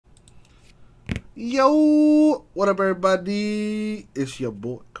Yo, what up, everybody? It's your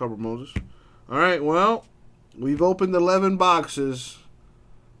boy, Cover Moses. All right, well, we've opened 11 boxes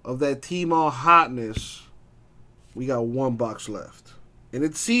of that TMALL Hotness. We got one box left, and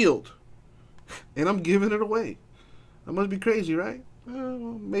it's sealed, and I'm giving it away. That must be crazy, right?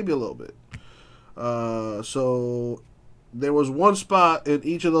 Maybe a little bit. So there was one spot in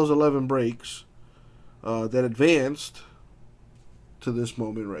each of those 11 breaks that advanced to this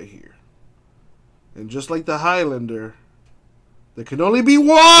moment right here. And just like the Highlander, there can only be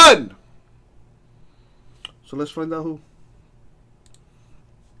one! So let's find out who.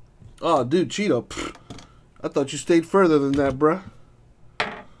 Oh, dude, Cheeto. Pfft. I thought you stayed further than that, bruh.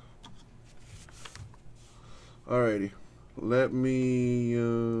 Alrighty. Let me...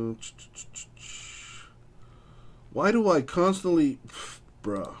 why do I constantly...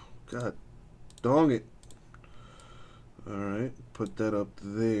 Bruh. God dong it. Alright. Put that up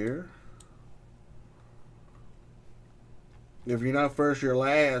there. If you're not first, you're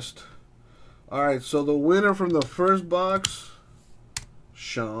last. Alright, so the winner from the first box,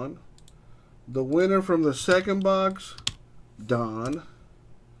 Sean. The winner from the second box, Don.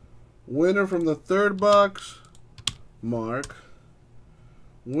 Winner from the third box, Mark.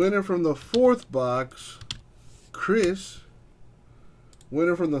 Winner from the fourth box, Chris.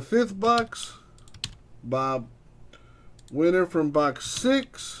 Winner from the fifth box, Bob. Winner from box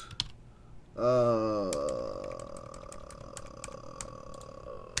 6,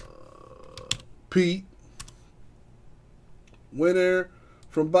 Pete. Winner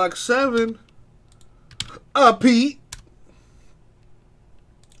from box 7, Pete.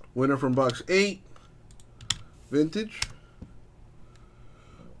 Winner from box 8, Vintage.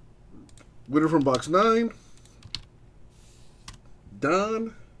 Winner from box 9,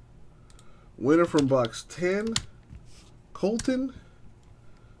 Don. Winner from box 10, Colton.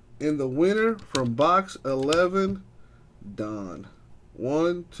 And the winner from box 11, Don.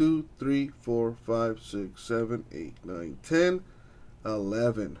 1, 2, 3, 4, 5, 6, 7, 8, 9, 10,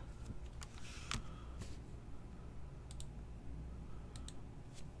 11.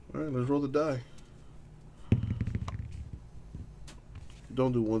 All right, let's roll the die.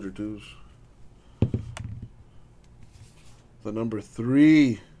 Don't do ones or twos. The number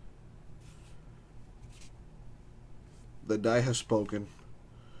 3. The die has spoken.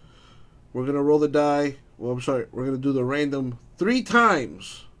 We're going to roll the die. Well, I'm sorry. We're going to do the random 3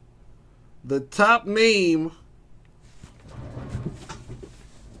 times. The top name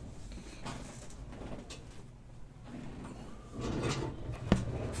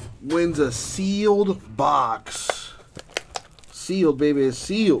wins a sealed box. Sealed, baby. It's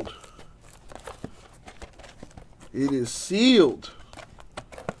sealed. It is sealed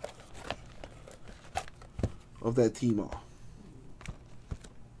of that TMALL.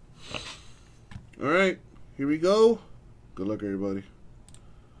 All right, here we go. Good luck, everybody.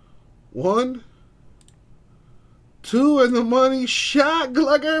 1, 2, and the money shot. Good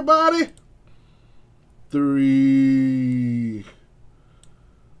luck, everybody. 3.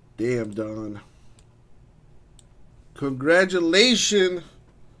 Damn, Don. Congratulations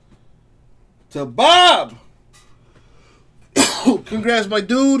to Bob. Congrats, my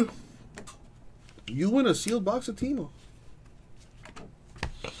dude. You win a sealed box of TMALL.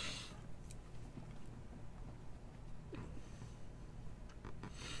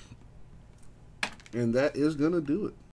 And that is going to do it.